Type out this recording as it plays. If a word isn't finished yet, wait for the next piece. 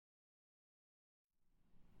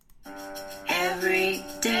Every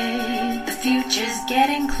day, the future's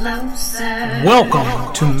getting closer.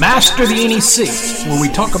 Welcome to Master the NEC, where we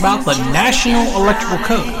talk about the National Electrical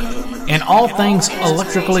Code and all things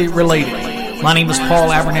electrically related. My name is Paul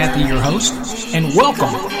Abernathy, your host, and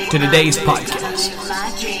welcome to today's podcast.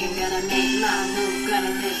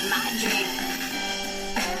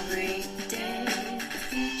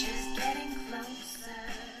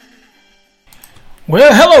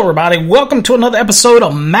 Well, hello everybody. Welcome to another episode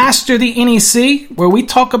of Master the NEC, where we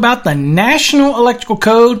talk about the National Electrical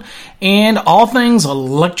Code and all things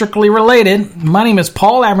electrically related. My name is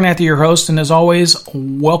Paul Abernathy, your host, and as always,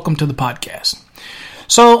 welcome to the podcast.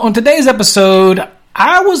 So on today's episode,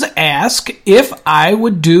 I was asked if I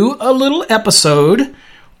would do a little episode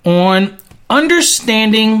on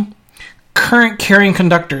understanding current carrying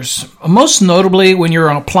conductors, most notably when you're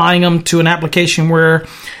applying them to an application where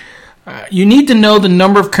you need to know the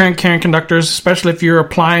number of current carrying conductors, especially if you're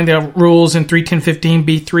applying the rules in 31015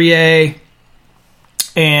 B3A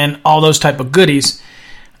and all those type of goodies.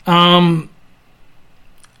 One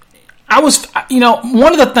of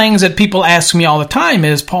the things that people ask me all the time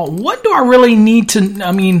is, Paul, what do I really need to,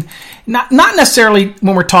 not necessarily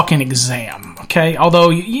when we're talking exam, okay? Although,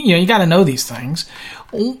 you got to know these things.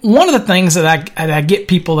 One of the things that I get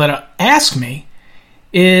people that ask me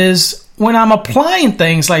is when I'm applying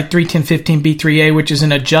things like 31015 B3A, which is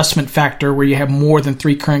an adjustment factor where you have more than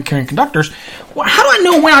 3 current carrying conductors, well, how do I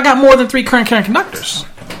know when I got more than 3 current carrying conductors?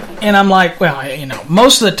 And I'm like, well,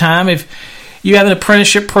 most of the time, if you have an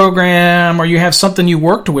apprenticeship program or you have something you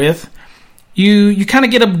worked with, you kind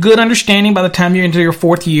of get a good understanding by the time you're into your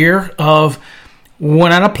 4th year of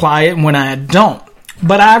when I apply it and when I don't.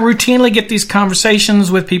 But I routinely get these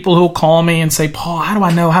conversations with people who will call me and say, Paul, how do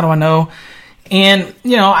I know? And,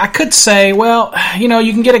 I could say, well, you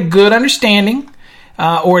can get a good understanding,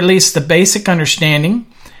 or at least the basic understanding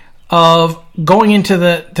of going into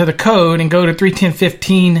the code and go to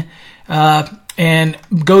 31015 and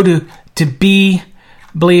go to B,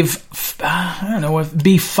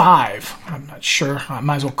 B5. I'm not sure. I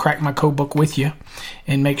might as well crack my code book with you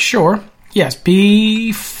and make sure. Yes,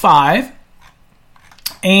 B5.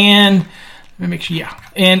 And let me make sure, yeah.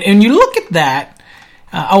 And you look at that.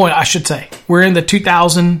 I should say, we're in the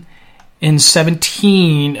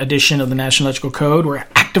 2017 edition of the National Electrical Code. We're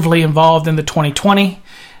actively involved in the 2020,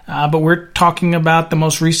 but we're talking about the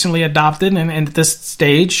most recently adopted, and at this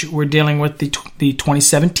stage, we're dealing with the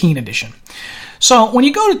 2017 edition. So when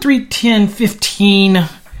you go to 31015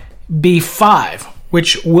 B5,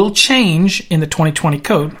 which will change in the 2020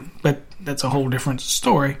 code, but that's a whole different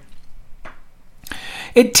story,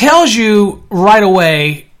 it tells you right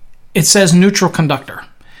away. It says neutral conductor.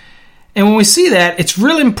 And when we see that, it's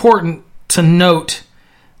really important to note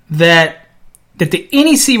that the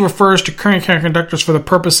NEC refers to current carrying conductors for the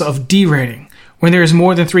purpose of derating when there is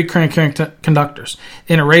more than 3 current carrying conductors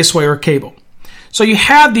in a raceway or cable. So you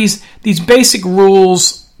have these basic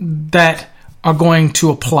rules that are going to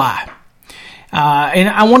apply. And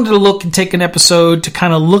I wanted to look and take an episode to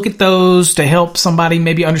kind of look at those to help somebody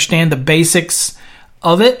maybe understand the basics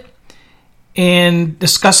of it and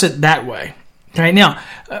discuss it that way. Okay, now,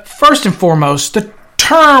 first and foremost, the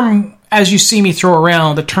term, as you see me throw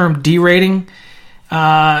around, the term derating,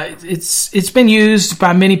 it's been used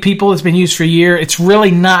by many people. It's been used for a year. It's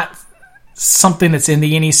really not something that's in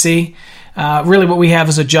the NEC. Really what we have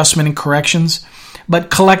is adjustment and corrections. But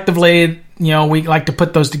collectively, we like to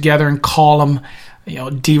put those together and call them,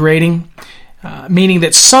 derating, meaning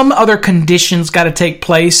that some other conditions got to take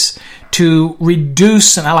place to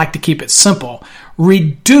reduce, and I like to keep it simple,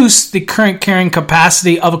 reduce the current carrying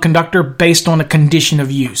capacity of a conductor based on a condition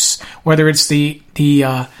of use, whether it's the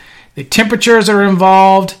temperatures that are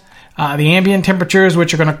involved, the ambient temperatures,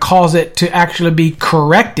 which are going to cause it to actually be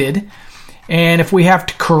corrected. And if we have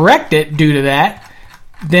to correct it due to that,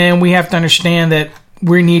 then we have to understand that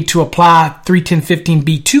we need to apply 31015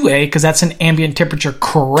 B2A because that's an ambient temperature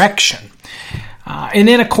correction. And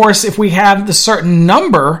then, of course, if we have the certain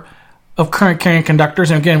number of current carrying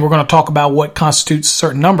conductors, and again, we're going to talk about what constitutes a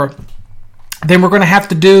certain number, then we're going to have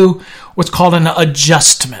to do what's called an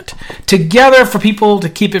adjustment. Together, for people to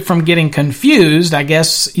keep it from getting confused, I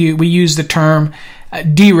guess we use the term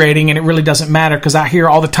derating, and it really doesn't matter because I hear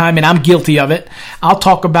all the time, and I'm guilty of it. I'll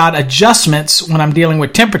talk about adjustments when I'm dealing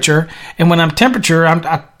with temperature, and when I'm temperature,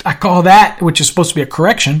 I call that, which is supposed to be a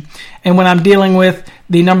correction, and when I'm dealing with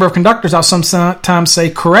the number of conductors, I'll sometimes say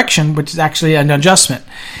correction, which is actually an adjustment.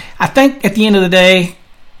 I think at the end of the day,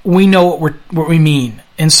 we know what we mean,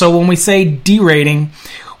 and so when we say derating,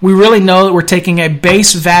 we really know that we're taking a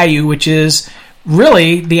base value, which is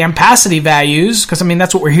really the ampacity values, because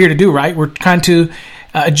that's what we're here to do, right? We're trying to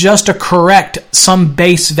adjust or correct some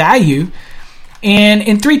base value. And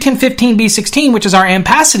in 3.10.15b16, which is our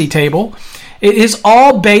ampacity table, it is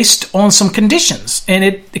all based on some conditions.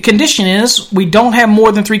 And the condition is we don't have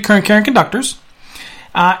more than 3 current carrying conductors.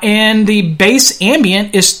 And the base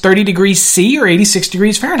ambient is 30 degrees C or 86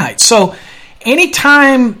 degrees Fahrenheit. So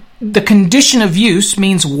anytime the condition of use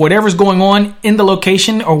means whatever's going on in the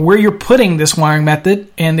location or where you're putting this wiring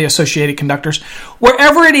method and the associated conductors,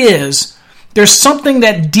 wherever it is, there's something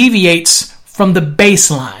that deviates from the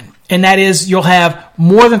baseline. And that is you'll have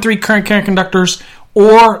more than 3 current carrying conductors,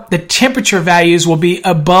 or the temperature values will be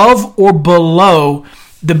above or below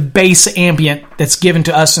the base ambient that's given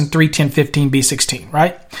to us in 3.10.15b16,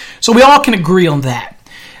 right? So we all can agree on that.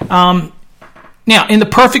 Now, in the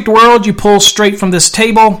perfect world, you pull straight from this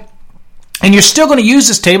table, and you're still going to use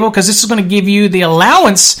this table because this is going to give you the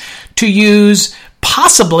allowance to use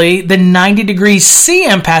possibly the 90 degrees C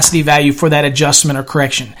ampacity value for that adjustment or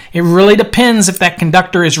correction. It really depends if that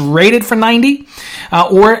conductor is rated for 90,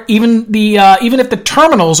 or even if the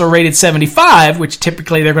terminals are rated 75, which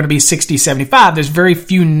typically they're going to be 60, 75. There's very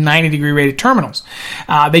few 90 degree rated terminals.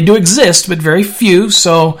 They do exist, but very few.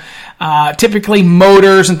 So typically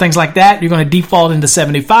motors and things like that, you're going to default into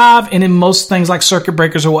 75, and in most things like circuit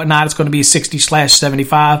breakers or whatnot, it's going to be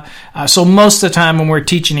 60/75. So most of the time when we're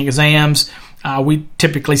teaching exams, we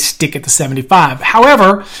typically stick at the 75.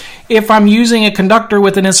 However, if I'm using a conductor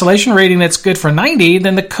with an insulation rating that's good for 90,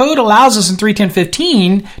 then the code allows us in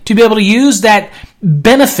 3.10.15 to be able to use that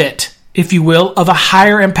benefit, if you will, of a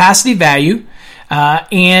higher ampacity value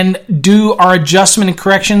and do our adjustment and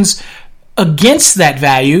corrections against that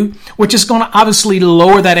value, which is going to obviously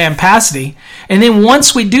lower that ampacity. And then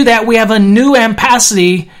once we do that, we have a new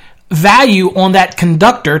ampacity value on that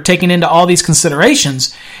conductor, taking into all these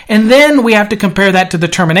considerations. And then we have to compare that to the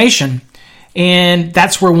termination. And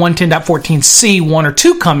that's where 110.14c 1 or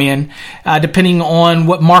 2 come in, depending on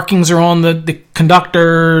what markings are on the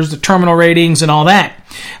conductors, the terminal ratings, and all that.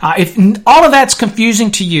 If all of that's confusing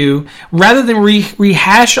to you, rather than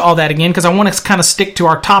rehash all that again, because I want to kind of stick to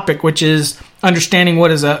our topic, which is understanding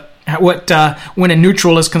when a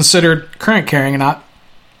neutral is considered current carrying or not,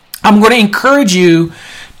 I'm going to encourage you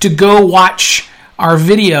to go watch our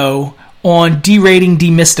video on derating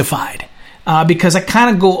demystified, because I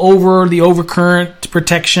kind of go over the overcurrent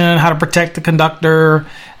protection, how to protect the conductor,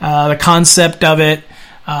 the concept of it,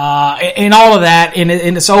 and all of that. And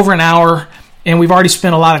it's over an hour, and we've already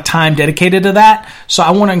spent a lot of time dedicated to that. So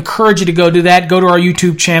I want to encourage you to go do that. Go to our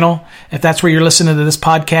YouTube channel if that's where you're listening to this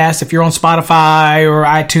podcast. If you're on Spotify or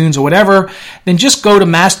iTunes or whatever, then just go to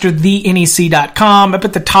masterthenec.com. Up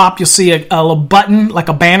at the top, you'll see a little button, like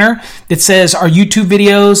a banner, that says our YouTube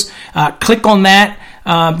videos. Click on that.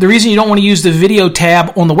 The reason you don't want to use the video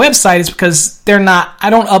tab on the website is because I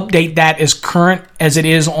don't update that as current as it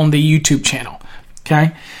is on the YouTube channel.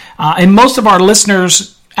 Okay. And most of our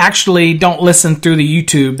listeners actually don't listen through the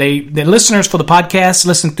YouTube. The listeners for the podcast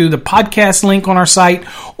listen through the podcast link on our site,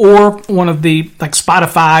 or one of the, like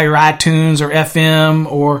Spotify or iTunes or FM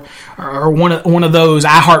or one of those,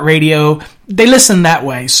 iHeartRadio. They listen that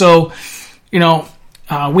way. So,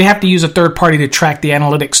 we have to use a third party to track the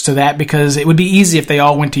analytics to that, because it would be easy if they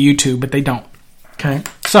all went to YouTube, but they don't. Okay.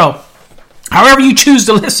 So, however you choose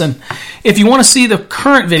to listen, if you want to see the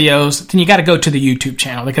current videos, then you got to go to the YouTube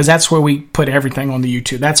channel, because that's where we put everything on the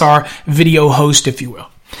YouTube. That's our video host, if you will.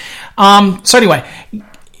 So anyway,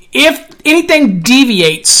 if anything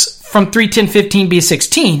deviates from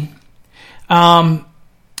 3.10.15b16,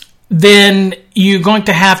 then you're going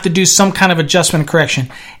to have to do some kind of adjustment and correction.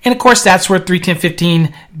 And of course, that's where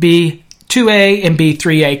 3.10.15b2a and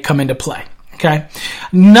b3a come into play. Okay,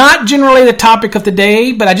 not generally the topic of the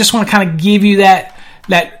day, but I just want to kind of give you that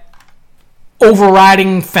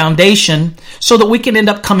overriding foundation so that we can end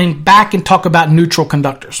up coming back and talk about neutral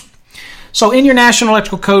conductors. So in your National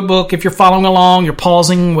Electrical Code book, if you're following along, you're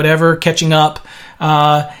pausing, whatever, catching up,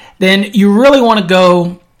 then you really want to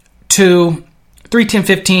go to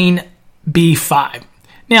 3.10.15b5.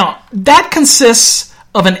 Now, that consists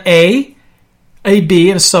of an A,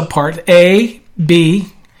 B, and a subpart, A, B,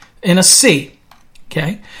 and a C.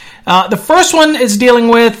 Okay. The first one is dealing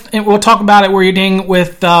with, and we'll talk about it, where you're dealing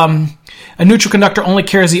with a neutral conductor only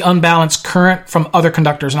carries the unbalanced current from other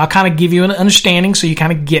conductors. And I'll kind of give you an understanding so you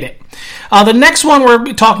kind of get it. The next one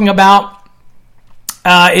we're talking about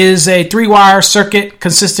is a 3-wire circuit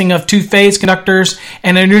consisting of 2-phase conductors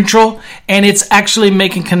and a neutral. And it's actually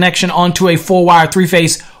making connection onto a 4-wire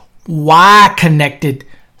 3-phase Y-connected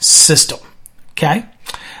system. Okay.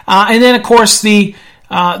 And then, of course, the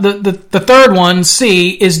The third one, C,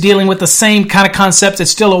 is dealing with the same kind of concept.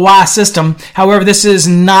 It's still a Y system. However, this is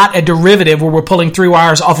not a derivative where we're pulling 3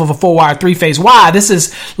 wires off of a 4-wire 3-phase Y. This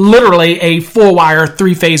is literally a 4-wire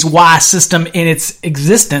 3-phase Y system in its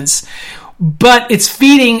existence. But it's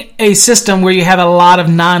feeding a system where you have a lot of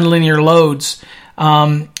nonlinear loads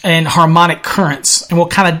and harmonic currents. And we'll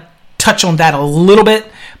kind of touch on that a little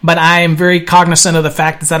bit. But I am very cognizant of the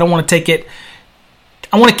fact that I don't want to take it.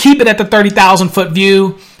 I want to keep it at the 30,000-foot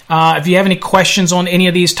view. If you have any questions on any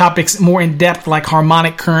of these topics more in depth, like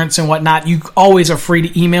harmonic currents and whatnot, you always are free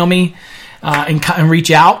to email me and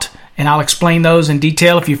reach out, and I'll explain those in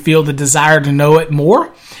detail if you feel the desire to know it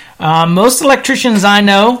more. Most electricians I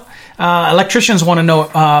know, electricians want to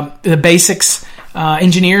know the basics.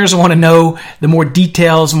 Engineers want to know the more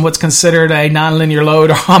details on what's considered a nonlinear load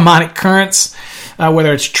or harmonic currents,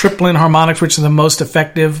 whether it's tripling harmonics, which are the most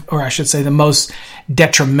effective, or I should say the most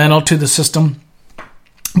detrimental to the system.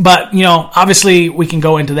 But, obviously we can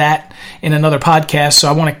go into that in another podcast, so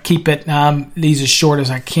I want to keep it these as short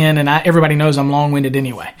as I can, and everybody knows I'm long-winded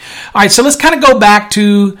anyway. All right, so let's kind of go back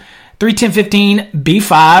to 31015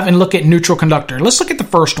 B5 and look at neutral conductor. Let's look at the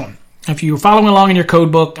first one. If you're following along in your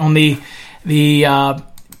code book, on the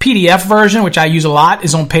PDF version, which I use a lot,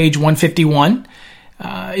 is on page 151.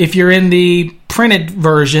 If you're in the printed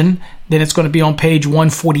version, then it's going to be on page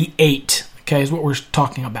 148, okay, is what we're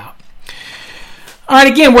talking about. All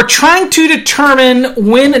right, again, we're trying to determine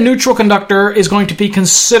when a neutral conductor is going to be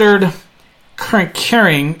considered current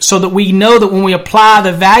carrying so that we know that when we apply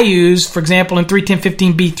the values, for example, in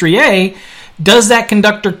 31015B3A, does that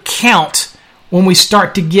conductor count when we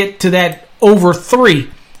start to get to that over 3?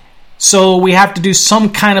 So we have to do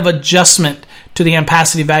some kind of adjustment to the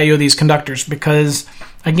ampacity value of these conductors because,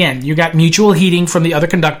 again, you got mutual heating from the other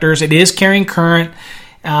conductors. It is carrying current,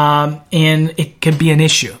 and it can be an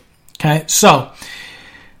issue. Okay, so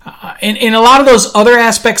in a lot of those other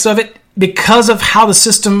aspects of it, because of how the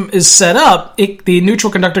system is set up, the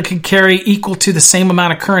neutral conductor can carry equal to the same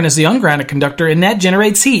amount of current as the ungrounded conductor, and that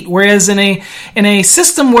generates heat. Whereas in a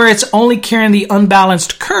system where it's only carrying the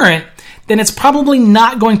unbalanced current, then it's probably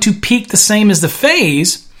not going to peak the same as the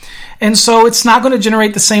phase, and so it's not going to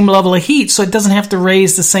generate the same level of heat, so it doesn't have to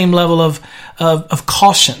raise the same level of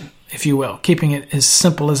caution, if you will, keeping it as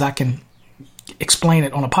simple as I can explain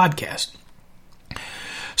it on a podcast.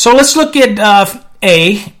 So let's look at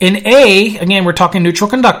A. In A, again, we're talking neutral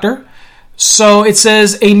conductor. So it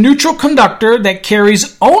says a neutral conductor that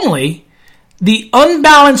carries only the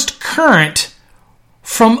unbalanced current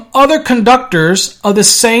from other conductors of the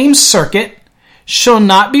same circuit shall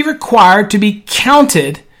not be required to be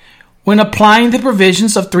counted when applying the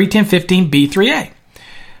provisions of 31015B3A.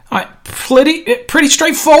 All right, pretty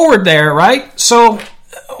straightforward there, right? So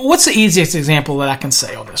what's the easiest example that I can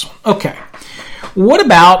say on this one? Okay, what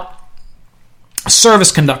about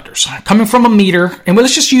service conductors coming from a meter? And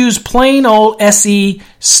let's just use plain old SE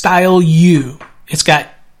style U. It's got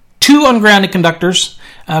 2 ungrounded conductors.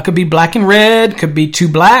 Could be black and red, could be 2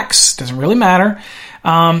 blacks, doesn't really matter.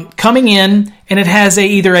 Coming in, and it has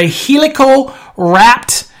either a helical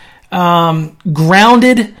wrapped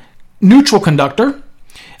grounded neutral conductor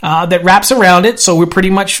that wraps around it. So we're pretty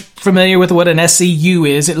much familiar with what an SEU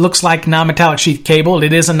is. It looks like non-metallic sheath cable.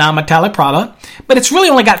 It is a non-metallic product, but it's really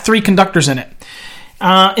only got 3 conductors in it.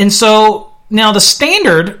 And so now the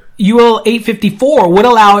standard UL 854 would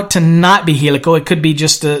allow it to not be helical. It could be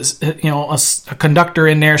just a conductor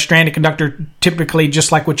in there, stranded conductor, typically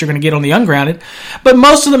just like what you're going to get on the ungrounded. But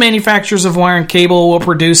most of the manufacturers of wire and cable will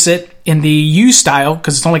produce it in the U style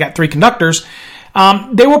because it's only got 3 conductors.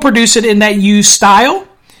 They will produce it in that U style.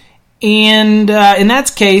 And in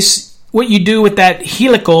that case, what you do with that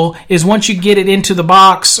helical is once you get it into the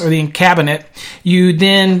box or the cabinet, you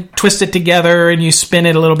then twist it together and you spin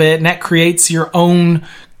it a little bit, and that creates your own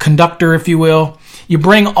conductor, if you will. You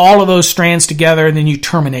bring all of those strands together and then you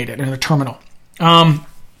terminate it in a terminal. All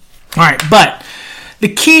right, but the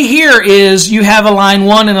key here is you have a line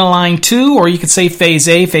 1 and a line 2, or you could say phase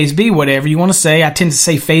A, phase B, whatever you want to say. I tend to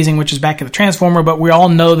say phasing, which is back at the transformer, but we all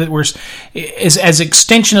know that as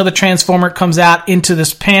extension of the transformer, it comes out into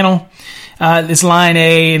this panel. This line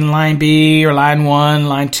A and line B, or line 1,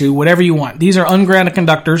 line 2, whatever you want. These are ungrounded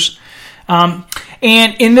conductors. And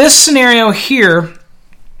in this scenario here,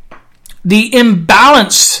 the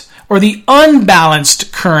imbalanced or the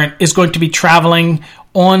unbalanced current is going to be traveling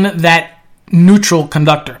on that neutral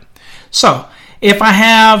conductor. So if I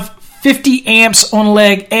have 50 amps on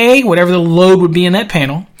leg A, whatever the load would be in that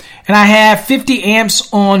panel, and I have 50 amps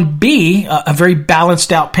on B, a very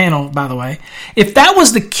balanced out panel, by the way, if that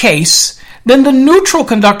was the case, then the neutral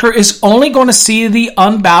conductor is only going to see the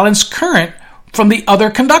unbalanced current from the other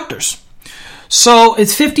conductors. So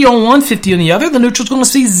it's 50 on one, 50 on the other. The neutral is going to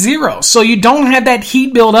see 0. So you don't have that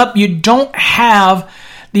heat buildup. You don't have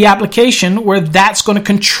the application where that's going to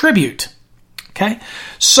contribute. Okay.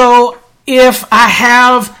 So if I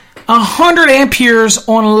have 100 amperes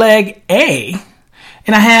on leg A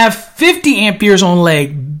and I have 50 amperes on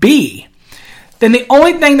leg B, then the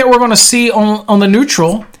only thing that we're going to see on the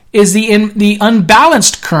neutral is the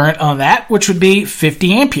unbalanced current on that, which would be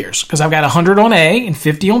 50 amperes, because I've got 100 on A and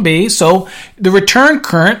 50 on B. So the return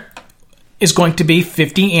current is going to be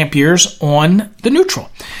 50 amperes on the neutral.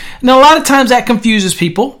 Now, a lot of times that confuses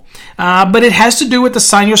people, but it has to do with the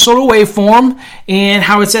sinusoidal waveform and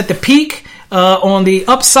how it's at the peak on the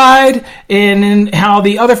upside, and then how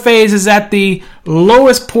the other phase is at the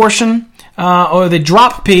lowest portion or the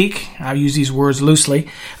drop peak, I'll use these words loosely,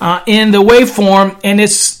 in the waveform, and it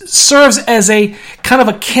serves as a kind of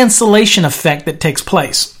a cancellation effect that takes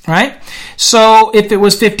place, right? So if it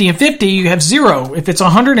was 50 and 50, you have 0. If it's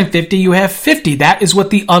 150, you have 50. That is what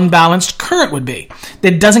the unbalanced current would be.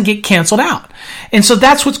 That doesn't get canceled out. And so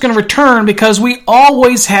that's what's going to return, because we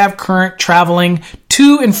always have current traveling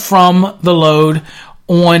to and from the load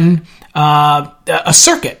on a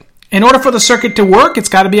circuit. In order for the circuit to work, it's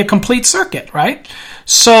got to be a complete circuit, right?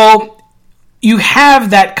 So you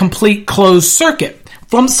have that complete closed circuit.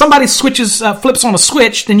 From somebody flips on a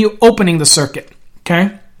switch, then you're opening the circuit,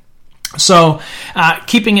 okay? So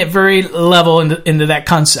keeping it very level into that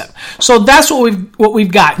concept. So that's what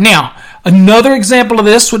we've got. Now, another example of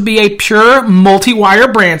this would be a pure multi-wire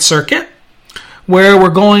branch circuit, where we're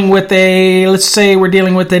going with let's say we're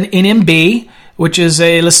dealing with an NMB, which is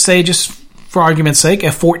let's say, just for argument's sake, a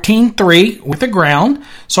 14-3 with a ground.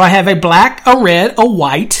 So I have a black, a red, a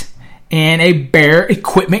white, and a bare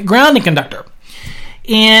equipment grounding conductor.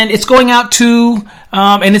 And it's going out to,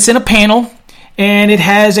 and it's in a panel, and it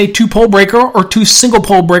has a 2-pole breaker or 2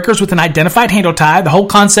 single-pole breakers with an identified handle tie. The whole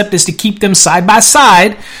concept is to keep them side by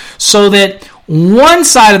side so that one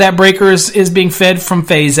side of that breaker is being fed from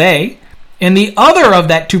phase A, and the other of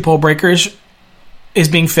that 2-pole breaker is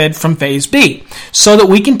being fed from phase B, so that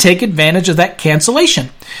we can take advantage of that cancellation.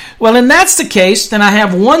 Well, and that's the case, then I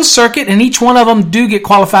have one circuit, and each one of them do get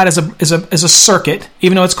qualified as a circuit,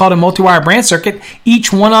 even though it's called a multi-wire branch circuit.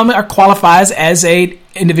 Each one of them qualifies as a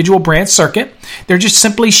individual branch circuit. They're just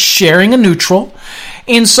simply sharing a neutral.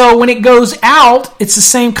 And so when it goes out, it's the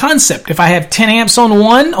same concept. If I have 10 amps on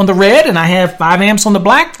one, on the red, and I have 5 amps on the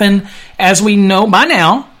black, then as we know by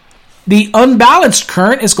now, the unbalanced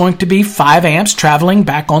current is going to be 5 amps traveling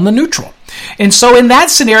back on the neutral. And so in that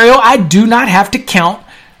scenario, I do not have to count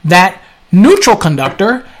that neutral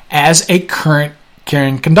conductor as a current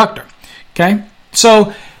carrying conductor. Okay?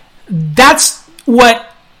 So that's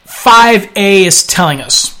what 5A is telling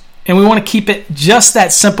us. And we want to keep it just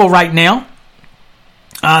that simple right now,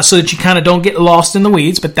 so that you kind of don't get lost in the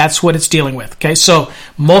weeds, but that's what it's dealing with. Okay? So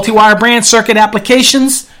multi-wire branch circuit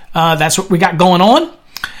applications, that's what we got going on.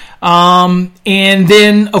 And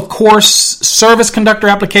then, of course, service conductor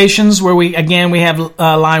applications, where we have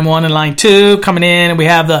line 1 and line 2 coming in, and we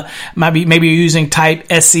have maybe you're using type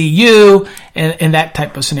SCU and that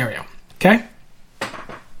type of scenario. Okay.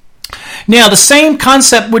 Now, the same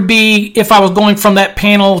concept would be if I was going from that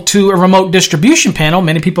panel to a remote distribution panel.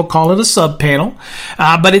 Many people call it a sub panel,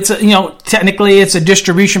 but it's technically it's a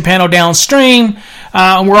distribution panel downstream.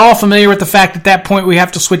 And we're all familiar with the fact at that point we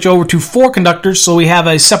have to switch over to 4 conductors, so we have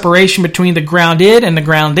a separation between the grounded and the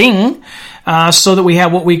grounding, so that we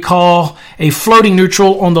have what we call a floating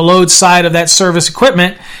neutral on the load side of that service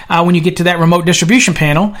equipment when you get to that remote distribution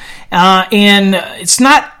panel. And it's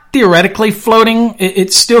not theoretically floating.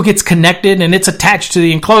 It still gets connected and it's attached to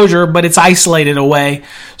the enclosure, but it's isolated away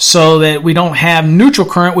so that we don't have neutral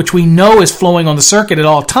current, which we know is flowing on the circuit at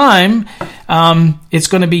all time. It's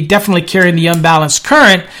going to be definitely carrying the unbalanced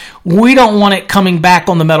current. We don't want it coming back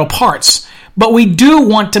on the metal parts, but we do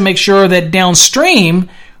want to make sure that downstream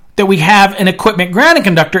that we have an equipment grounding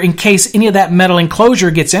conductor in case any of that metal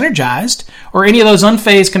enclosure gets energized or any of those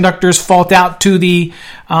unphased conductors fault out to the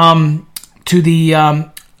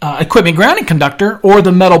equipment grounding conductor or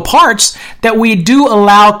the metal parts, that we do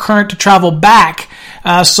allow current to travel back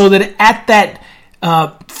so that at that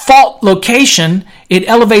fault location, it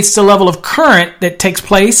elevates the level of current that takes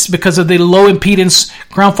place because of the low impedance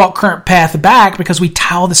ground fault current path back, because we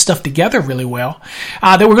tie all this stuff together really well,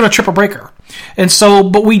 that we're going to trip a breaker. And so,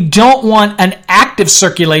 but we don't want an active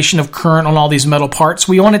circulation of current on all these metal parts.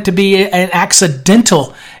 We want it to be an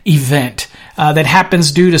accidental event that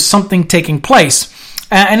happens due to something taking place.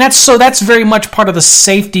 And that's very much part of the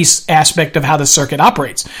safety aspect of how the circuit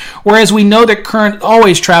operates. Whereas we know that current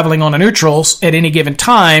always traveling on the neutrals at any given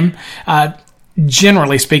time,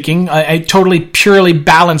 generally speaking. A totally purely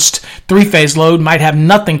balanced three-phase load might have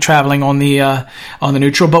nothing traveling on the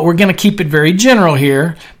neutral, but we're going to keep it very general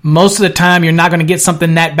here. Most of the time, you're not going to get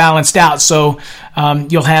something that balanced out, so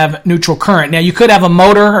you'll have neutral current. Now, you could have a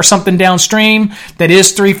motor or something downstream that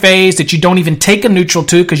is three-phase that you don't even take a neutral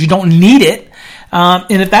to because you don't need it.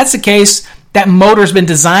 And if that's the case, that motor's been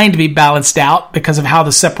designed to be balanced out because of how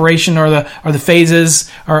the separation or the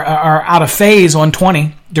phases are out of phase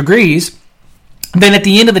 120 degrees. Then at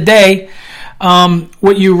the end of the day,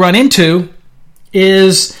 what you run into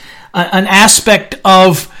is an aspect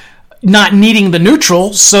of not needing the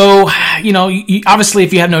neutral. So, obviously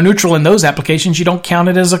if you have no neutral in those applications, you don't count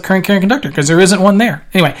it as a current carrying conductor because there isn't one there.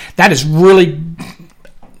 Anyway, that is really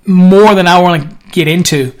more than I want to get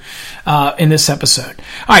into in this episode.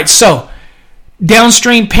 All right, so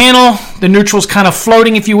downstream panel, the neutral is kind of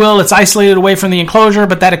floating, if you will. It's isolated away from the enclosure,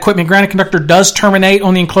 but that equipment grounded conductor does terminate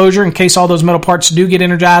on the enclosure in case all those metal parts do get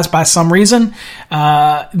energized by some reason.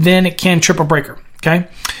 Then it can trip a breaker. Okay.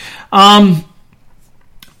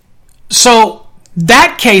 So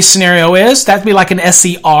that case scenario that'd be like an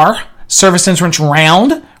SCR, service instruments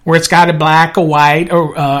round, where it's got a black, a white,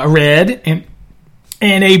 or a red,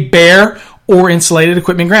 and a bare or insulated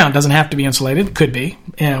equipment ground. Doesn't have to be insulated. Could be.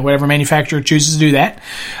 Whatever manufacturer chooses to do that.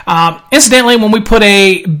 Incidentally, when we put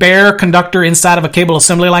a bare conductor inside of a cable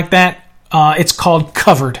assembly like that, it's called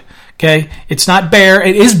covered. Okay? It's not bare.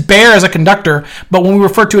 It is bare as a conductor, but when we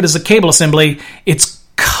refer to it as a cable assembly, it's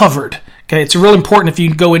covered. Okay? It's real important if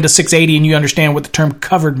you go into 680 and you understand what the term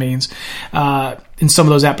covered means in some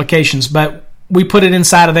of those applications. But we put it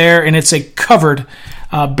inside of there, and it's a covered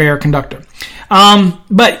bare conductor.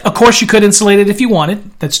 But of course you could insulate it if you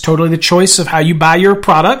wanted. That's totally the choice of how you buy your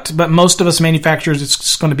product. But most of us manufacturers, it's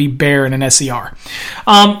just going to be bare in an SCR.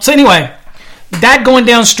 So anyway, that going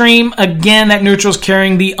downstream, again, that neutral is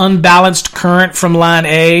carrying the unbalanced current from line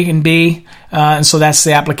A and B. And so that's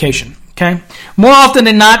the application. Okay. More often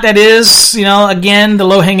than not, that is, again, the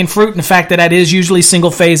low-hanging fruit, and the fact that is usually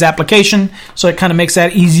single-phase application. So it kind of makes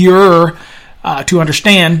that easier to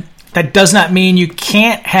understand. That does not mean you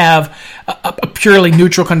can't have a purely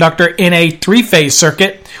neutral conductor in a three-phase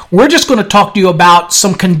circuit. We're just going to talk to you about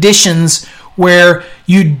some conditions where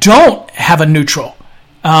you don't have a neutral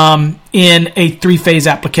in a three-phase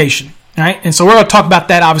application. All right, and so we're going to talk about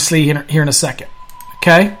that obviously here in a second.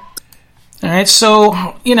 Okay. All right. So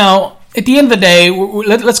at the end of the day,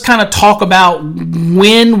 let's kind of talk about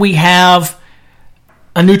when we have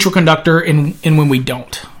a neutral conductor and when we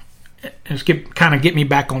don't. Just get me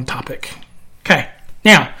back on topic. Okay.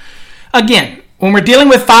 Now, again, when we're dealing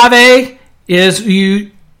with 5A, is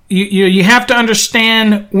you have to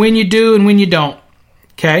understand when you do and when you don't.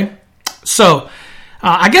 Okay. So,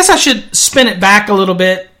 I guess I should spin it back a little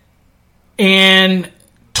bit and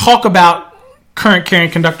talk about current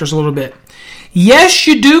carrying conductors a little bit. Yes,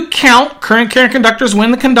 you do count current carrying conductors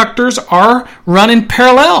when the conductors are run in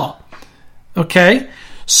parallel. Okay.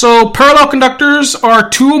 So parallel conductors are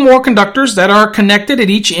two or more conductors that are connected at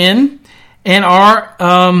each end and are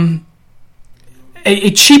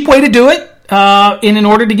a cheap way to do it in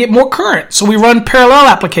order to get more current. So we run parallel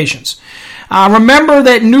applications. Remember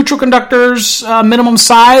that neutral conductors' minimum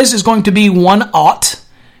size is going to be 1 aught.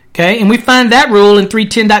 Okay, and we find that rule in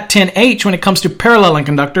 310.10h when it comes to paralleling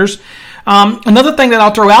conductors. Another thing that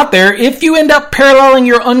I'll throw out there, if you end up paralleling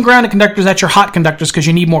your ungrounded conductors, that's your hot conductors because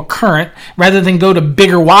you need more current, rather than go to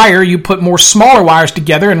bigger wire, you put more smaller wires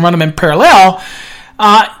together and run them in parallel.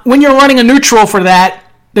 When you're running a neutral for that,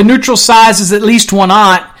 the neutral size is at least 1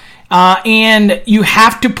 aught, and you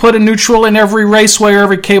have to put a neutral in every raceway or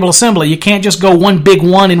every cable assembly. You can't just go one big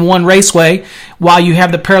one in one raceway while you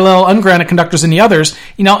have the parallel ungrounded conductors in the others.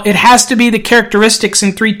 It has to be the characteristics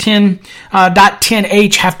in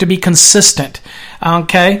 310.10h have to be consistent.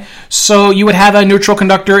 Okay, so you would have a neutral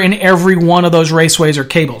conductor in every one of those raceways or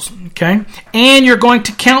cables. Okay, and you're going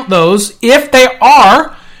to count those if they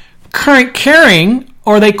are current carrying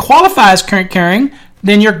or they qualify as current carrying.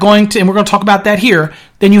 Then you're going to, and we're going to talk about that here,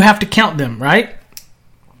 then you have to count them, right?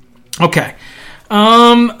 Okay.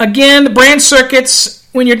 Again, the branch circuits,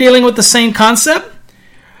 when you're dealing with the same concept,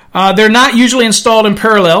 they're not usually installed in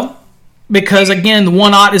parallel because, again, the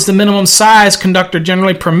 1 aught is the minimum size conductor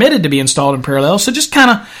generally permitted to be installed in parallel. So just kind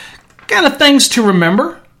of things to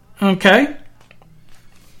remember, okay,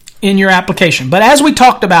 in your application. But as we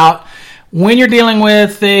talked about, when you're dealing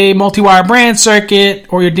with a multi-wire branch circuit,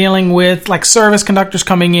 or you're dealing with like service conductors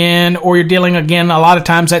coming in, or you're dealing, again, a lot of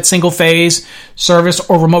times that single-phase service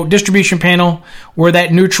or remote distribution panel where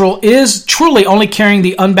that neutral is truly only carrying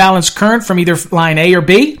the unbalanced current from either line A or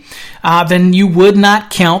B, then you would not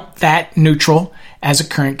count that neutral as a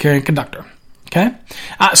current carrying conductor. Okay,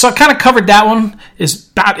 so I kind of covered that one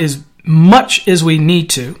about as much as we need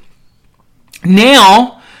to.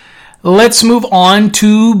 Now, let's move on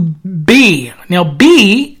to B. Now,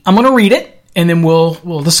 B, I'm going to read it, and then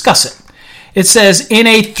we'll discuss it. It says, in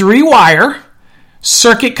a 3-wire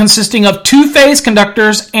circuit consisting of 2-phase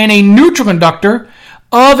conductors and a neutral conductor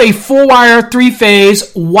of a 4-wire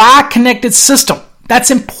 3-phase Y-connected system.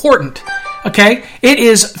 That's important, okay? It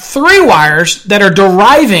is 3 wires that are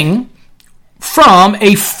deriving from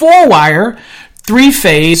a 4-wire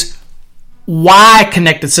 3-phase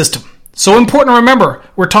Y-connected system. So important to remember,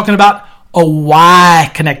 we're talking about a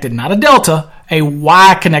Y-connected, not a delta, a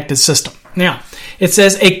Y-connected system. Now, it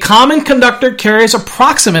says a common conductor carries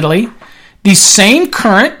approximately the same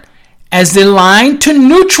current as the line to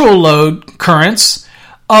neutral load currents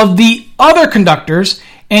of the other conductors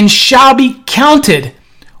and shall be counted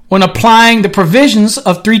when applying the provisions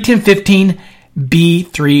of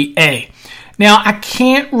 310.15b3a. Now, I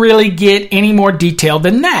can't really get any more detailed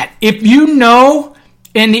than that. If you know,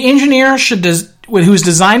 and the engineer who's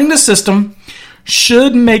designing the system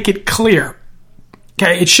should make it clear.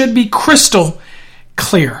 Okay, it should be crystal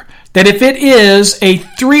clear that if it is a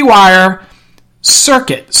 3-wire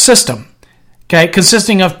circuit system, okay,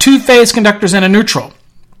 consisting of 2-phase conductors and a neutral,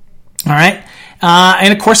 all right,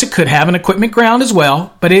 and of course it could have an equipment ground as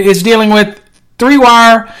well, but it is dealing with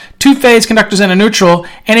 3-wire, 2-phase conductors and a neutral,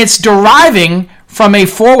 and it's deriving from a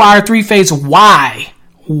 4-wire 3-phase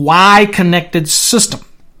Y-connected system.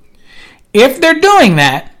 If they're doing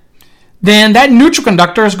that, then that neutral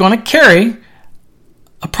conductor is going to carry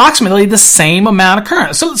approximately the same amount of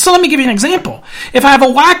current. So let me give you an example. If I have a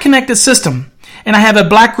Y-connected system and I have a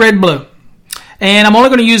black, red, blue, and I'm only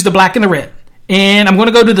going to use the black and the red, and I'm going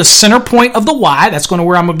to go to the center point of the Y, that's going to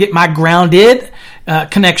where I'm going to get my grounded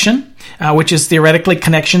connection, which is theoretically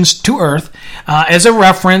connections to Earth, as a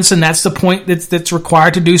reference, and that's the point that's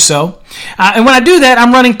required to do so. And when I do that,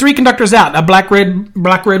 I'm running 3 conductors out, a black, red,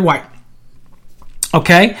 white.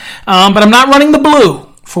 Okay? But I'm not running the blue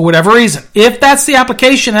for whatever reason. If that's the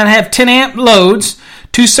application and I have 10 amp loads,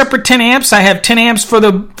 2 separate 10 amps, I have 10 amps for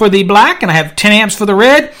the black and I have 10 amps for the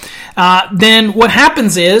red, then what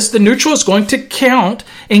happens is the neutral is going to count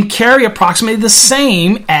and carry approximately the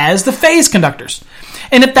same as the phase conductors.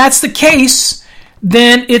 And if that's the case,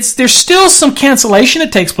 then there's still some cancellation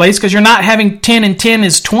that takes place because you're not having 10 and 10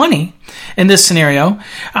 is 20 in this scenario,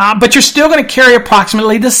 but you're still going to carry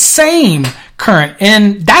approximately the same current.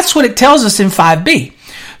 And that's what it tells us in 5B.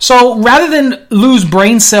 So rather than lose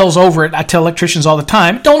brain cells over it, I tell electricians all the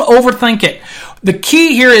time, don't overthink it. The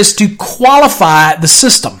key here is to qualify the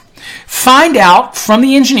system. Find out from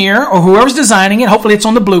the engineer or whoever's designing it, hopefully it's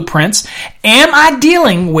on the blueprints, am I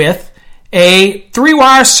dealing with a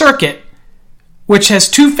 3-wire circuit which has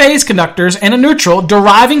 2-phase conductors and a neutral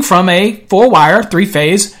deriving from a 4-wire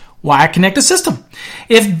 3-phase Y-connected system?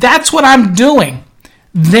 If that's what I'm doing,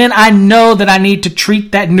 then I know that I need to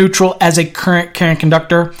treat that neutral as a current carrying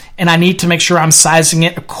conductor, and I need to make sure I'm sizing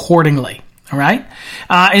it accordingly. All right?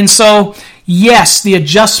 And so, yes, the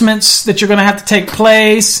adjustments that you're going to have to take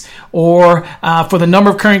place or for the number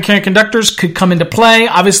of current carrying conductors could come into play.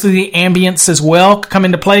 Obviously, the ambience as well could come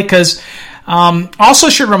into play because also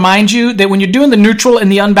should remind you that when you're doing the neutral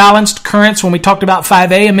and the unbalanced currents, when we talked about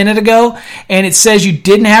 5A a minute ago, and it says you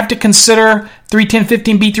didn't have to consider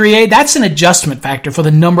 310.15b3a, that's an adjustment factor for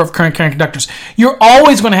the number of current carrying conductors. You're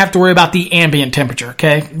always going to have to worry about the ambient temperature,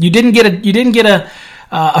 okay? You didn't get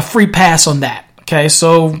a free pass on that, okay?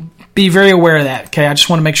 So be very aware of that, okay? I just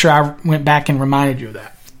want to make sure I went back and reminded you of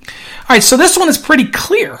that. All right, so this one is pretty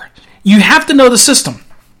clear. You have to know the system.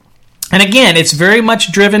 And again, it's very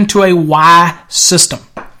much driven to a Y system,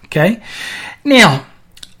 okay? Now,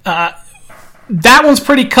 that one's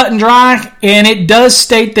pretty cut and dry, and it does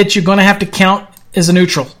state that you're going to have to count as a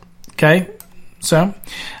neutral, okay? So,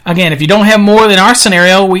 again, if you don't have more than our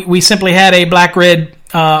scenario, we simply had a black, red,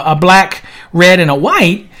 and a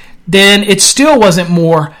white, then it still wasn't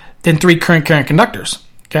more than 3 current carrying conductors,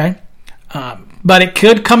 okay? But it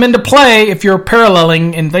could come into play if you're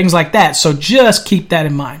paralleling and things like that, so just keep that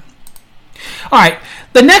in mind. All right,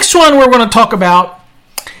 the next one we're going to talk about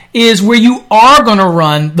is where you are going to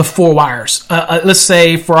run the 4 wires. Let's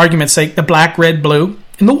say, for argument's sake, the black, red, blue,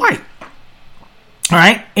 and the white. All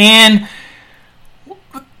right, and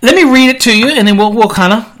let me read it to you, and then we'll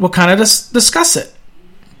kind of discuss it.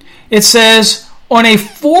 It says on a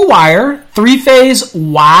 4-wire 3-phase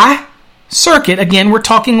Y circuit. Again, we're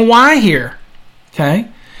talking Y here. Okay,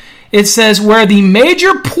 it says where the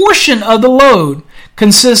major portion of the load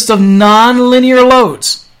consists of nonlinear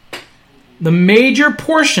loads. The major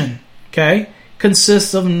portion, okay,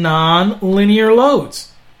 consists of nonlinear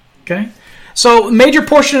loads. Okay, So major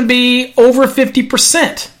portion would be over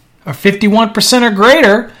 50% or 51% or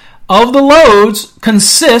greater of the loads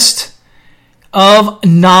consist of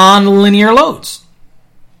nonlinear loads.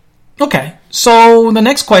 Okay, so the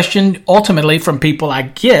next question ultimately from people I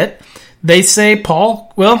get, they say,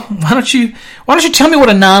 Paul, well, why don't you tell me what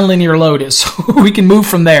a nonlinear load is so we can move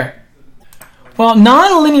from there? Well,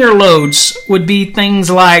 nonlinear loads would be things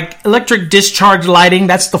like electric discharge lighting.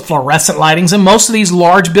 That's the fluorescent lightings. And most of these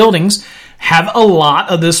large buildings have a lot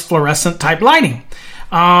of this fluorescent type lighting.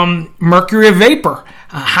 Mercury vapor,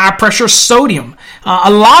 high pressure sodium,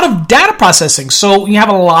 a lot of data processing. So you have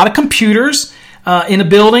a lot of computers in a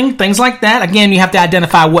building, things like that. Again, you have to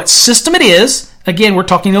identify what system it is. Again, we're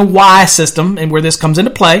talking the Y system and where this comes into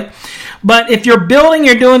play. But if you're building,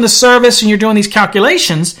 you're doing the service, and you're doing these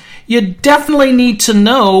calculations, you definitely need to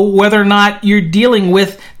know whether or not you're dealing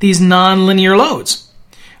with these nonlinear loads.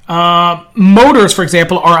 Motors, for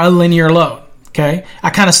example, are a linear load. Okay,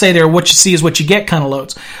 I kind of say there, what you see is what you get kind of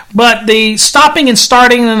loads. But the stopping and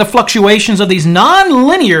starting and the fluctuations of these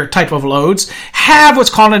non-linear type of loads have what's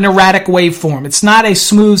called an erratic waveform. It's not a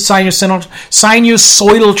smooth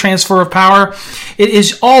sinusoidal transfer of power. It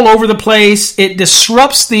is all over the place. It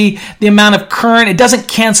disrupts the amount of current. It doesn't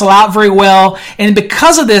cancel out very well. And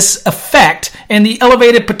because of this effect and the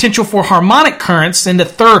elevated potential for harmonic currents, and the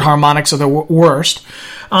third harmonics are the worst,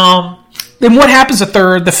 then what happens the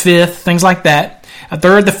third, the fifth, things like that, a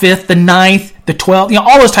third, the fifth, the ninth, the 12th,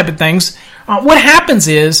 all those type of things. What happens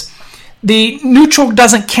is the neutral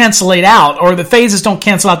doesn't cancel it out, or the phases don't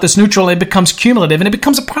cancel out this neutral. It becomes cumulative, and it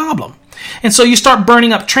becomes a problem. And so you start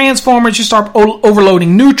burning up transformers, you start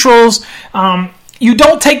overloading neutrals. You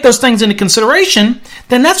don't take those things into consideration,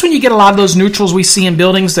 then that's when you get a lot of those neutrals we see in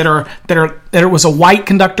buildings that it was a white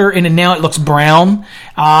conductor and now it looks brown.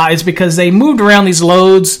 It's because they moved around these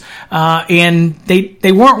loads and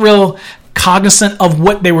they weren't real cognizant of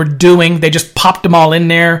what they were doing. They just popped them all in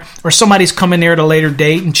there, or somebody's come in there at a later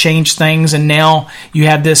date and changed things, and now you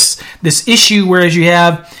have this issue, whereas you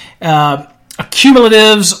have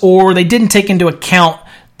accumulatives, or they didn't take into account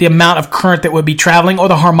the amount of current that would be traveling, or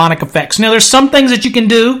the harmonic effects. Now, there's some things that you can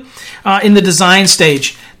do in the design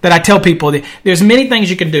stage that I tell people. There's many things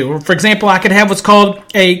you can do. For example, I could have what's called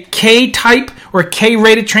a K-type or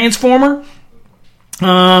K-rated transformer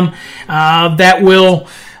that will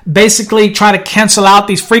basically try to cancel out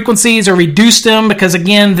these frequencies or reduce them, because,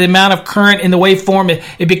 again, the amount of current in the waveform,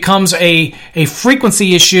 it becomes a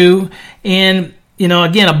frequency issue, and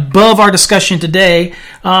again, above our discussion today.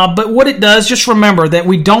 But what it does, just remember that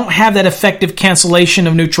we don't have that effective cancellation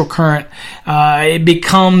of neutral current. It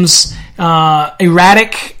becomes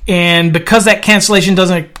erratic, and because that cancellation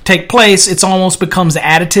doesn't take place, it almost becomes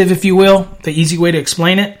additive, if you will, the easy way to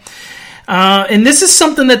explain it. And this is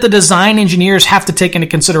something that the design engineers have to take into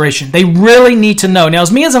consideration. They really need to know. Now,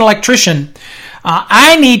 as me as an electrician,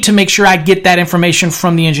 I need to make sure I get that information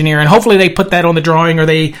from the engineer, and hopefully they put that on the drawing, or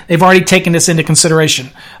they've already taken this into consideration.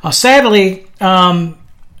 Sadly,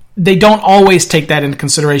 they don't always take that into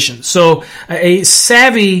consideration. So a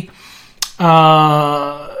savvy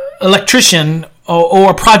electrician or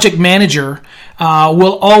a project manager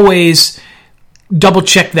will always double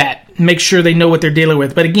check that, make sure they know what they're dealing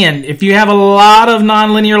with. But again, if you have a lot of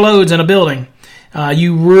nonlinear loads in a building,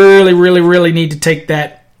 you really, really, really need to take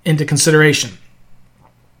that into consideration.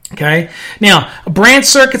 Okay. Now, branch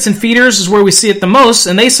circuits and feeders is where we see it the most,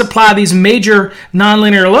 and they supply these major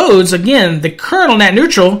nonlinear loads. Again, the current on that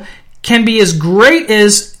neutral can be as great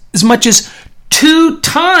as much as 2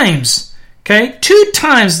 times, okay, 2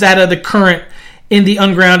 times that of the current in the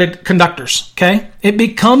ungrounded conductors. Okay, it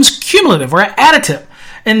becomes cumulative or additive,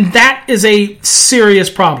 and that is a serious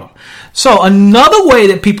problem. So another way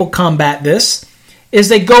that people combat this is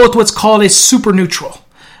they go with what's called a super neutral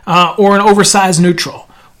or an oversized neutral.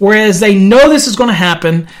 Whereas they know this is going to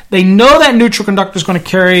happen, they know that neutral conductor is going to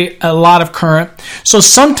carry a lot of current, so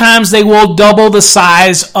sometimes they will double the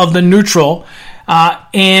size of the neutral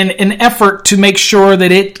in an effort to make sure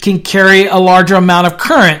that it can carry a larger amount of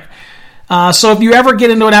current. So if you ever get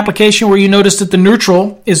into an application where you notice that the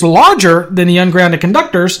neutral is larger than the ungrounded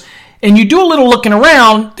conductors, and you do a little looking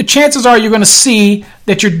around, the chances are you're going to see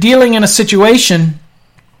that you're dealing in a situation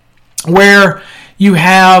where you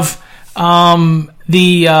have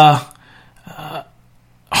the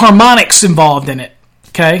harmonics involved in it,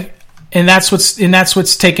 okay, and that's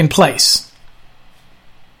what's taking place.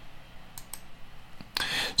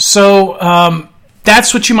 So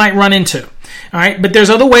that's what you might run into. All right, but there's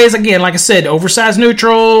other ways. Again, like I said, oversized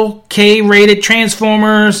neutral, K-rated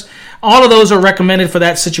transformers. All of those are recommended for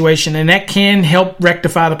that situation, and that can help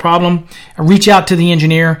rectify the problem. Reach out to the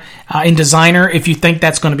engineer and designer if you think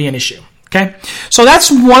that's going to be an issue. Okay, so that's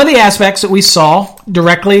one of the aspects that we saw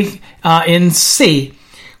directly in C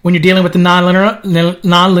when you're dealing with the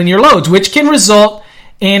nonlinear loads, which can result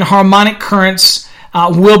in harmonic currents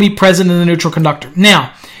will be present in the neutral conductor.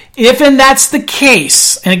 Now, if and that's the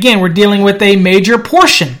case, and again, we're dealing with a major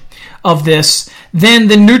portion of this, then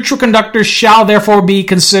the neutral conductor shall therefore be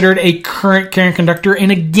considered a current carrying conductor.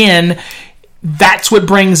 And again, that's what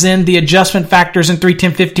brings in the adjustment factors in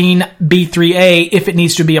 31015B3A if it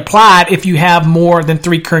needs to be applied if you have more than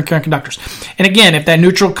 3 current carrying conductors. And again, if that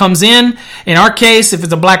neutral comes in our case, if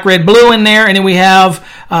it's a black, red, blue in there, and then we have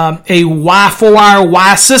a 4-wire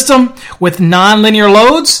Y system with nonlinear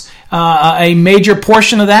loads, a major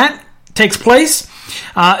portion of that takes place.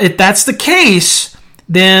 If that's the case,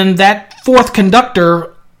 then that 4th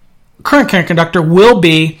conductor, current carrying conductor, will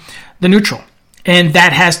be the neutral. And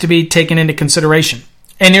that has to be taken into consideration.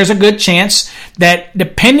 And there's a good chance that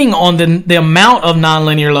depending on the amount of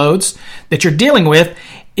nonlinear loads that you're dealing with,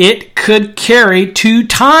 it could carry 2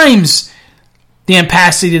 times the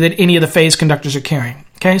ampacity that any of the phase conductors are carrying.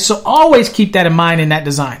 Okay, so always keep that in mind in that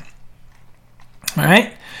design. All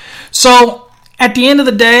right. So at the end of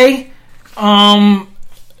the day,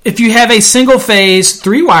 if you have a single phase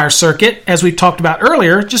 3-wire circuit, as we talked about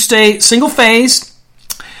earlier, just a single phase.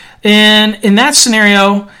 And in that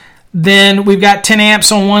scenario, then we've got 10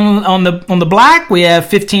 amps on the black, we have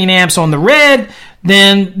 15 amps on the red,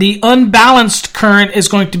 then the unbalanced current is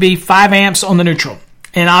going to be 5 amps on the neutral.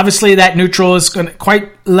 And obviously that neutral is going to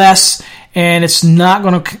quite less, and it's not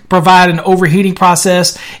going to provide an overheating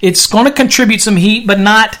process. It's going to contribute some heat, but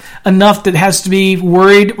not enough that has to be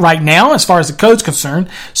worried right now as far as the code's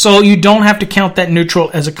concerned. So you don't have to count that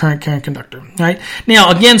neutral as a current carrying conductor. Right?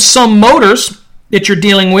 Now, again, some motors that you're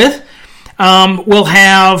dealing with will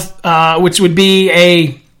have, which would be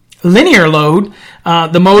a linear load.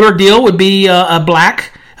 The motor deal would be a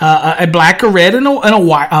black, a red, and a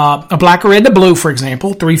white, a black, a red, and a blue, for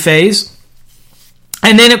example, 3-phase.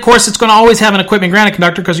 And then, of course, it's going to always have an equipment grounded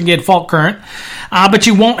conductor because you get fault current, but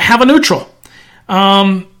you won't have a neutral.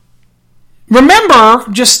 Remember,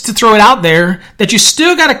 just to throw it out there, that you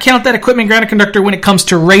still got to count that equipment grounded conductor when it comes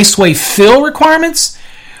to raceway fill requirements.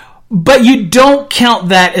 But you don't count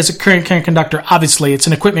that as a current carrying conductor. Obviously, it's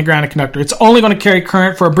an equipment grounded conductor. It's only going to carry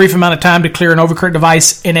current for a brief amount of time to clear an overcurrent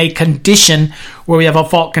device in a condition where we have a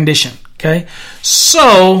fault condition. Okay,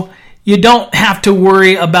 so you don't have to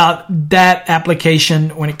worry about that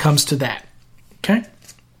application when it comes to that. Okay.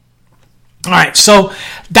 All right, so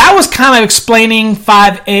that was kind of explaining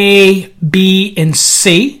 5A, B, and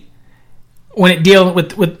C when it deal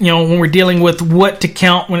with when we're dealing with what to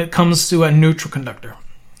count when it comes to a neutral conductor.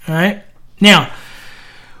 All right. Now,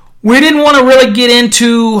 we didn't want to really get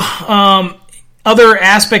into other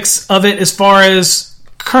aspects of it as far as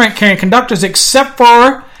current carrying conductors, except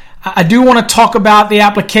for I do want to talk about the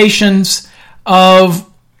applications of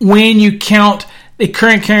when you count a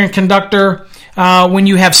current carrying conductor when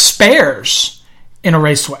you have spares in a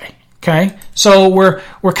raceway. Okay, so we're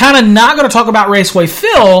kind of not going to talk about raceway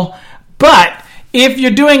fill, but if you're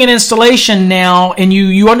doing an installation now and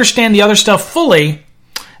you understand the other stuff fully,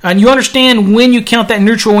 and you understand when you count that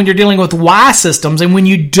neutral when you're dealing with Y systems, and when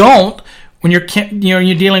you don't, when you're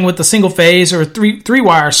dealing with a single phase or a three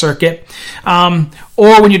wire circuit,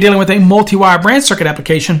 or when you're dealing with a multi-wire branch circuit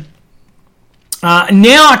application.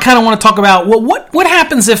 Now I kind of want to talk about what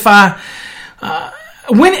happens if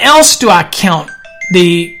when else do I count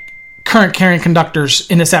the current carrying conductors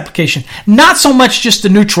in this application? Not so much just the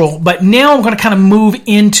neutral, but now I'm going to kind of move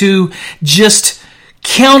into just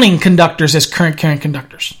counting conductors as current carrying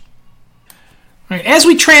conductors. All right, as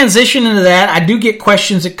we transition into that, I do get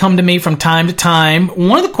questions that come to me from time to time.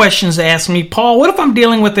 One of the questions they ask me, Paul, what if I'm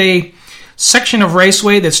dealing with a section of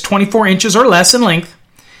raceway that's 24 inches or less in length,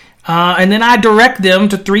 and then I direct them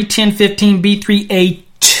to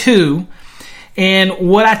 31015B3A2, and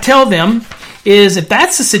what I tell them is if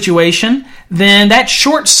that's the situation, then that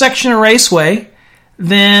short section of raceway,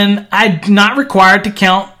 then I'm not required to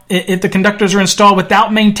count if the conductors are installed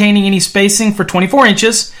without maintaining any spacing for 24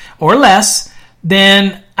 inches or less,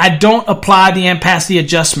 then I don't apply the ampacity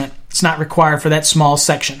adjustment. It's not required for that small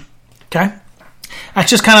section. Okay? That's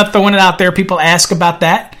just kind of throwing it out there. People ask about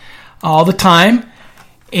that all the time.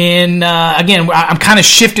 And again, I'm kind of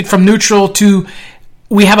shifted from neutral to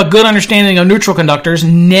we have a good understanding of neutral conductors.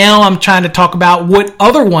 Now I'm trying to talk about what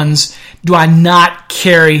other ones do I not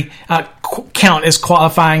count as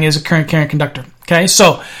qualifying as a current carrying conductor. Okay,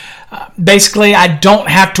 so basically I don't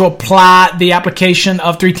have to apply the application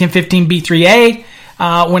of 31015B3A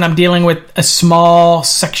when I'm dealing with a small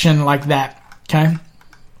section like that. Okay,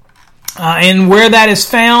 and where that is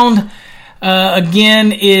found,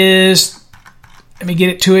 again, is let me get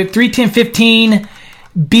it to it. 31015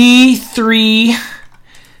 B3.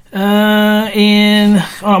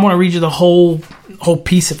 I want to read you the whole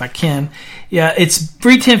piece if I can. Yeah, it's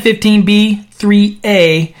 31015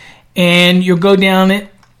 B3A, and you'll go down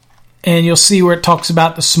it, and you'll see where it talks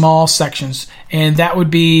about the small sections, and that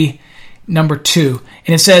would be number 2.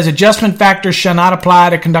 And it says adjustment factors shall not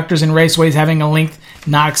apply to conductors in raceways having a length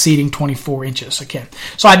not exceeding 24 inches. Okay,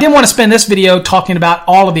 so I didn't want to spend this video talking about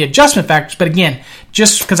all of the adjustment factors, but again,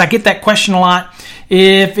 just because I get that question a lot,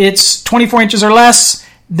 if it's 24 inches or less,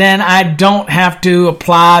 then I don't have to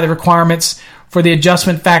apply the requirements for the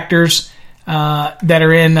adjustment factors that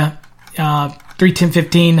are in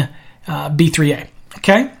 31015 B3A.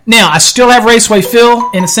 Okay? Now, I still have raceway fill,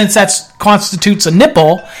 and since that constitutes a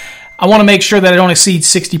nipple, I want to make sure that it don't exceed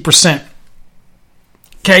 60%.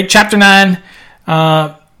 Okay, Chapter 9,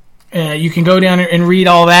 you can go down and read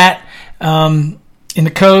all that in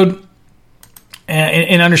the code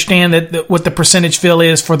and understand that what the percentage fill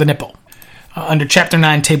is for the nipple. Under Chapter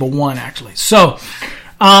 9, Table 1, actually. So,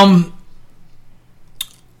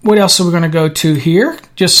 what else are we going to go to here?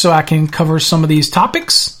 Just so I can cover some of these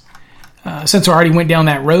topics. Since I already went down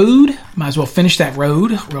that road, might as well finish that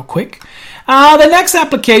road real quick. The next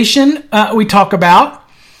application we talk about,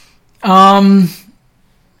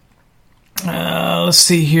 let's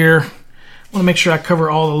see here. I want to make sure I cover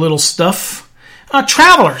all the little stuff.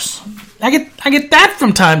 Travelers. I get that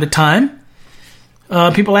from time to time.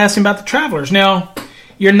 People asking about the travelers. Now,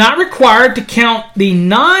 you're not required to count the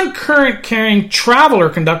non-current carrying traveler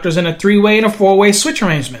conductors in a 3-way and a 4-way switch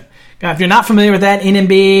arrangement. Now, if you're not familiar with that,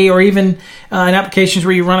 NMB or even in applications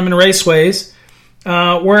where you run them in raceways,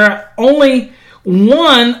 where only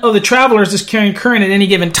one of the travelers is carrying current at any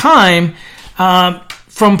given time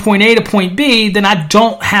from point A to point B, then I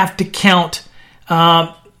don't have to count.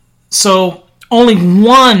 So only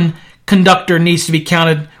one conductor needs to be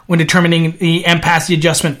counted when determining the ampacity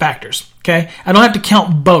adjustment factors. Okay, I don't have to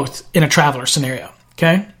count both in a traveler scenario.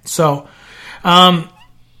 Okay, so,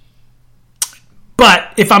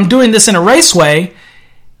 but if I'm doing this in a raceway,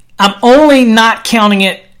 I'm only not counting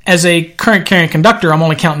it as a current carrying conductor. I'm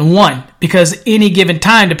only counting one because any given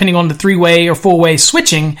time, depending on the 3-way or 4-way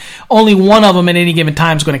switching, only one of them at any given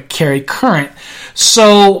time is going to carry current.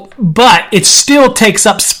 So, but it still takes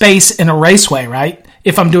up space in a raceway, right?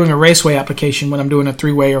 If I'm doing a raceway application when I'm doing a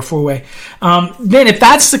 3-way or 4-way. Then if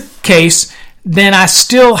that's the case, then I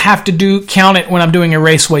still have to count it when I'm doing a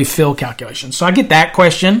raceway fill calculation. So I get that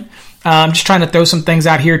question. I'm just trying to throw some things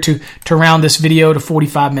out here to round this video to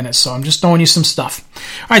 45 minutes. So I'm just throwing you some stuff.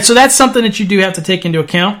 All right, so that's something that you do have to take into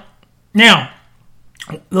account. Now,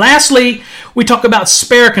 lastly, we talk about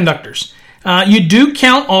spare conductors. You do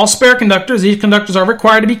count all spare conductors. These conductors are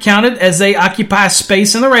required to be counted as they occupy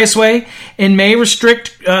space in the raceway and may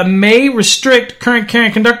restrict current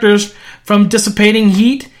carrying conductors from dissipating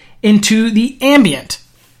heat into the ambient.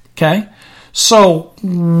 Okay, so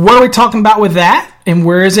what are we talking about with that, and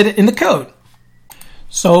where is it in the code?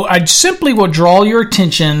 So I simply will draw your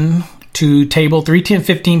attention to Table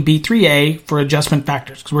 31015 B3A for adjustment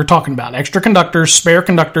factors, because we're talking about extra conductors, spare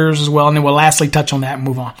conductors as well, and then we'll lastly touch on that and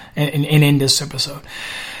move on and end this episode.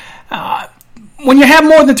 When you have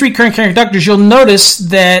more than 3 current carrying conductors, you'll notice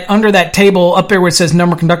that under that table up there where it says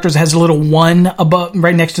number of conductors, it has a little 1 above,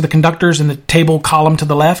 right next to the conductors in the table column to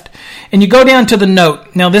the left. And you go down to the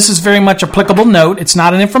note. Now, this is very much applicable note. It's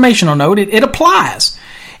not an informational note. It applies.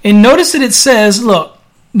 And notice that it says, look,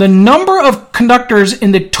 the number of conductors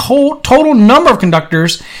in the total number of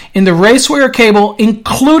conductors in the raceway or cable,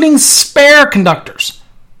 including spare conductors.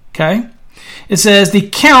 Okay? It says the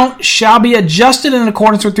count shall be adjusted in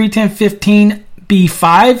accordance with 31015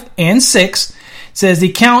 B5 and 6. It says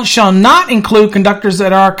the count shall not include conductors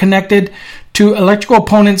that are connected to electrical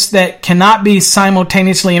opponents that cannot be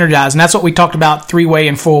simultaneously energized. And that's what we talked about, 3-way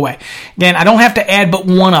and 4-way. Again, I don't have to add but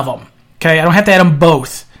one of them. Okay? I don't have to add them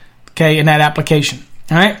both. Okay? In that application.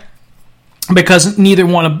 All right, because neither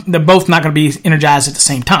one of they're both not going to be energized at the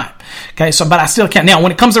same time. Okay, so but I still count. Now,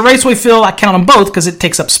 when it comes to raceway fill, I count them both because it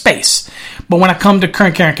takes up space. But when I come to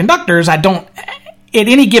current carrying conductors, I don't. At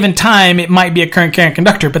any given time, it might be a current carrying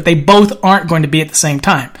conductor, but they both aren't going to be at the same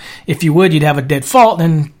time. If you would, you'd have a dead fault,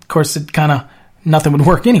 and of course, nothing would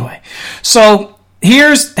work anyway. So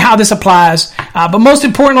here's how this applies. But most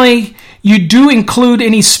importantly, you do include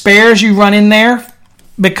any spares you run in there.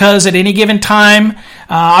 Because at any given time,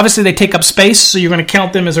 obviously they take up space, so you're going to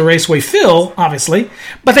count them as a raceway fill, obviously.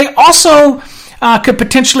 But they also could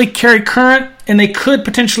potentially carry current, and they could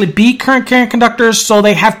potentially be current carrying conductors, so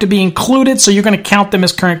they have to be included, so you're going to count them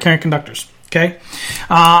as current carrying conductors. Okay.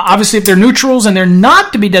 Obviously, if they're neutrals and they're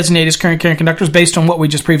not to be designated as current carrying conductors based on what we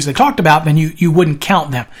just previously talked about, then you wouldn't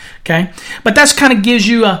count them. Okay. But that's kind of gives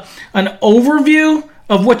you an overview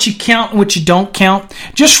of what you count and what you don't count.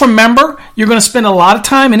 Just remember, you're going to spend a lot of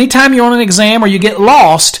time, anytime you're on an exam or you get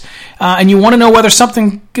lost and you want to know whether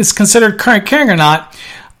something is considered current carrying or not,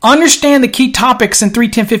 understand the key topics in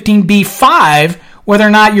 31015B5, whether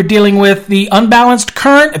or not you're dealing with the unbalanced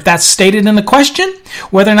current, if that's stated in the question,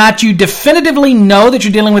 whether or not you definitively know that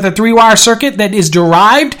you're dealing with a 3-wire circuit that is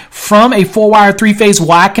derived from a 4-wire 3-phase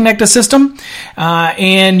Y connector system,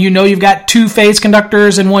 and you know you've got 2 phase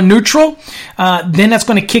conductors and 1 neutral, then that's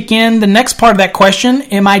going to kick in the next part of that question.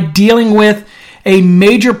 Am I dealing with a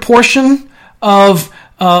major portion of,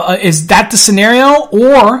 is that the scenario,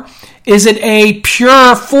 or is it a pure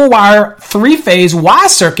 4-wire 3-phase Y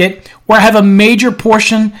circuit where I have a major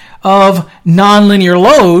portion of nonlinear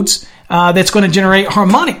loads that's going to generate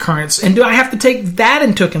harmonic currents? And do I have to take that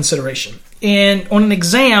into consideration? And on an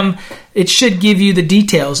exam, it should give you the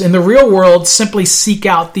details. In the real world, simply seek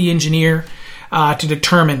out the engineer to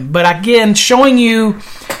determine. But again, showing you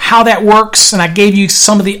how that works, and I gave you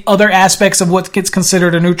some of the other aspects of what gets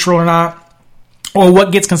considered a neutral or not, or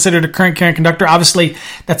what gets considered a current carrying conductor. Obviously,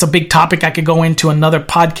 that's a big topic. I could go into another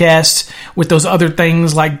podcast with those other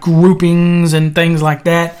things like groupings and things like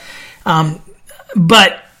that.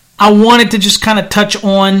 But I wanted to just kind of touch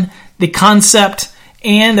on the concept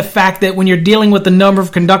and the fact that when you're dealing with the number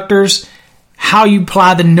of conductors, how you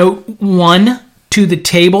apply the note 1 to the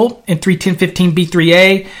table in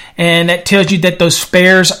 31015B3A, and that tells you that those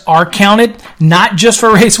spares are counted, not just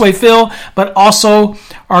for raceway fill, but also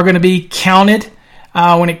are going to be counted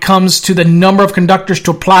when it comes to the number of conductors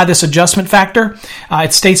to apply this adjustment factor.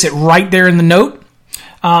 It states it right there in the note.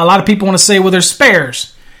 A lot of people want to say, well, there's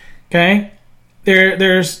spares. Okay,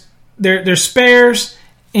 there's spares,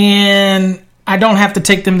 and I don't have to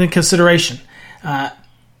take them into consideration.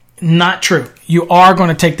 Not true. You are going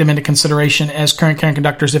to take them into consideration as current carrying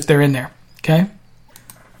conductors if they're in there. Okay.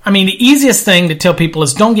 I mean, the easiest thing to tell people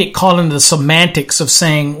is don't get caught into the semantics of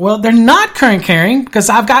saying, well, they're not current carrying because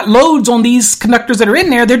I've got loads on these conductors that are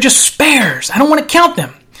in there. They're just spares. I don't want to count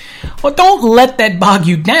them. Well, don't let that bog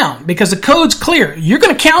you down because the code's clear. You're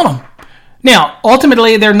going to count them. Now,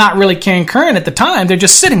 ultimately, they're not really carrying current at the time. They're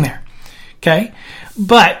just sitting there. Okay.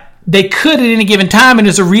 But they could at any given time, and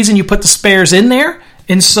there's a reason you put the spares in there.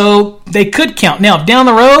 And so they could count. Now, down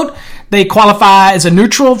the road, they qualify as a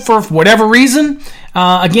neutral for whatever reason.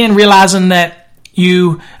 Again, realizing that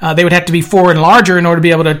they would have to be 4 and larger in order to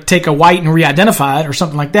be able to take a white and re-identify it or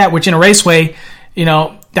something like that, which in a raceway,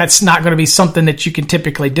 that's not going to be something that you can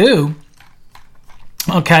typically do.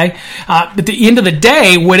 Okay. At the end of the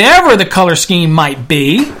day, whatever the color scheme might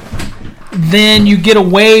be, then you get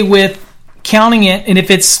away with counting it. And if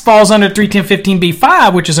it falls under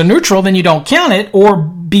 31015B5, which is a neutral, then you don't count it, or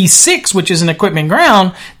B6, which is an equipment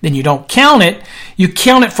ground, then you don't count it. You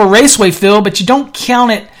count it for raceway fill, but you don't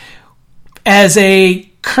count it as a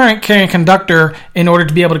current carrying conductor in order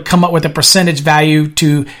to be able to come up with a percentage value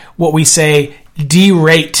to what we say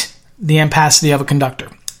derate the ampacity of a conductor.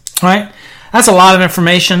 All right? That's a lot of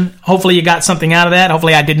information. Hopefully you got something out of that.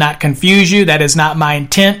 Hopefully I did not confuse you. That is not my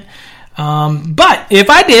intent. But if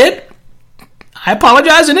I did, I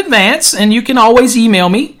apologize in advance, and you can always email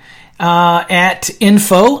me at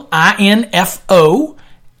info, I-N-F-O,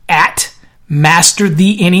 at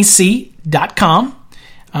masterthenec.com.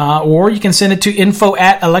 Or you can send it to info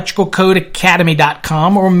at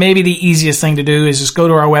electricalcodeacademy.com, or maybe the easiest thing to do is just go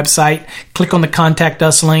to our website, click on the Contact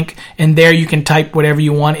Us link, and there you can type whatever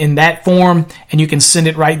you want in that form, and you can send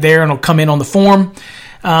it right there, and it'll come in on the form,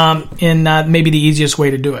 and maybe the easiest way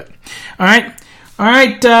to do it. All right.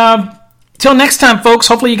 Till next time, folks,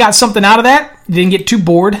 hopefully you got something out of that. You didn't get too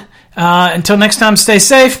bored. Until next time, stay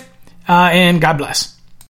safe, and God bless.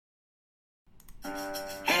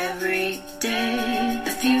 Every day, the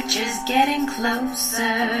future's getting closer.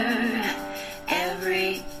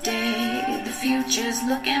 Every day, the future's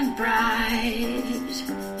looking bright.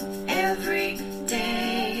 Every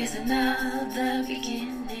day is another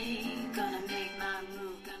beginning.